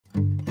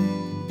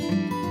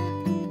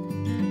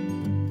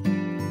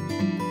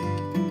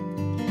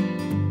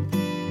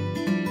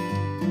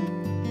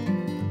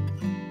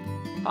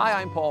Hi,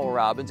 I'm Paul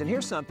Robbins, and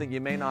here's something you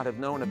may not have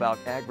known about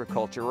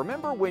agriculture.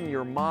 Remember when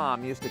your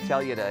mom used to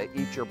tell you to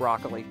eat your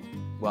broccoli?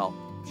 Well,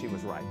 she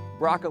was right.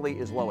 Broccoli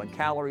is low in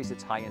calories,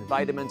 it's high in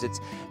vitamins,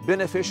 it's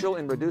beneficial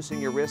in reducing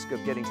your risk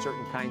of getting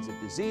certain kinds of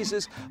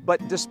diseases.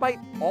 But despite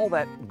all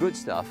that good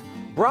stuff,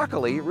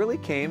 broccoli really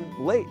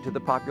came late to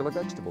the popular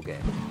vegetable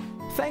game.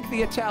 Thank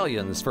the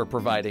Italians for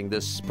providing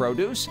this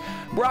produce.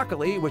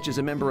 Broccoli, which is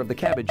a member of the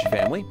cabbage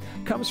family,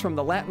 comes from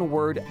the Latin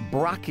word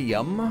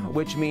brachium,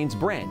 which means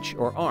branch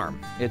or arm.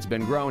 It's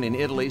been grown in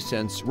Italy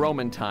since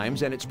Roman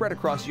times, and it spread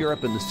across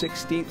Europe in the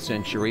 16th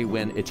century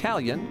when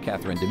Italian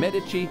Catherine de'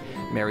 Medici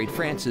married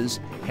France's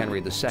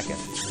Henry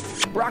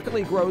II.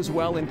 Broccoli grows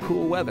well in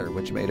cool weather,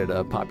 which made it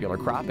a popular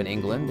crop in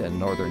England and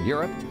Northern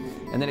Europe.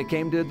 And then it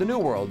came to the New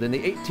World in the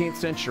 18th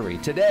century.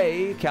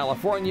 Today,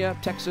 California,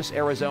 Texas,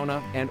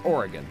 Arizona, and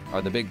Oregon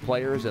are the big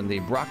players in the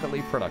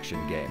broccoli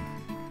production game.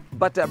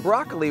 But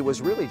broccoli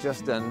was really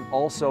just an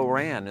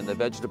also-ran in the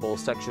vegetable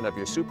section of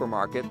your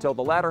supermarket till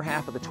the latter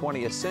half of the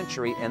 20th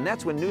century, and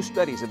that's when new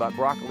studies about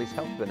broccoli's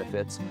health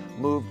benefits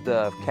moved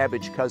the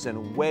cabbage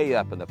cousin way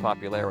up in the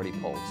popularity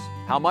polls.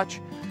 How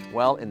much?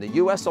 Well, in the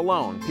U.S.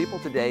 alone, people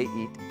today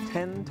eat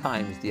 10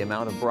 times the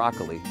amount of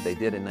broccoli they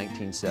did in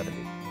 1970.